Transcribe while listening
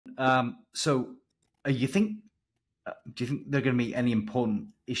So, you think? Do you think there are going to be any important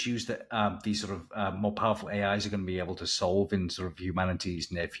issues that these sort of more powerful AIs are going to be able to solve in sort of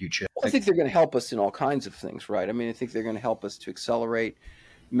humanity's near future? Well, I think they're going to help us in all kinds of things, right? I mean, I think they're going to help us to accelerate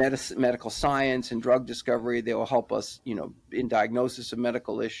medical science and drug discovery. They will help us, in diagnosis of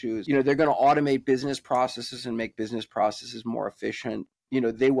medical issues. They're going to automate business processes and make business processes more efficient.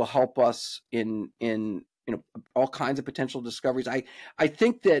 They will help us in all kinds of potential discoveries. I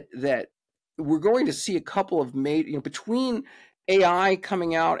think that we're going to see a couple of between AI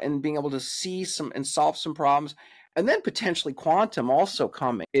coming out and being able to see some and solve some problems, and then potentially quantum also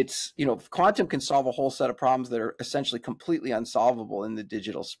coming. It's, quantum can solve a whole set of problems that are essentially completely unsolvable in the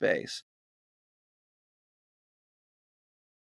digital space.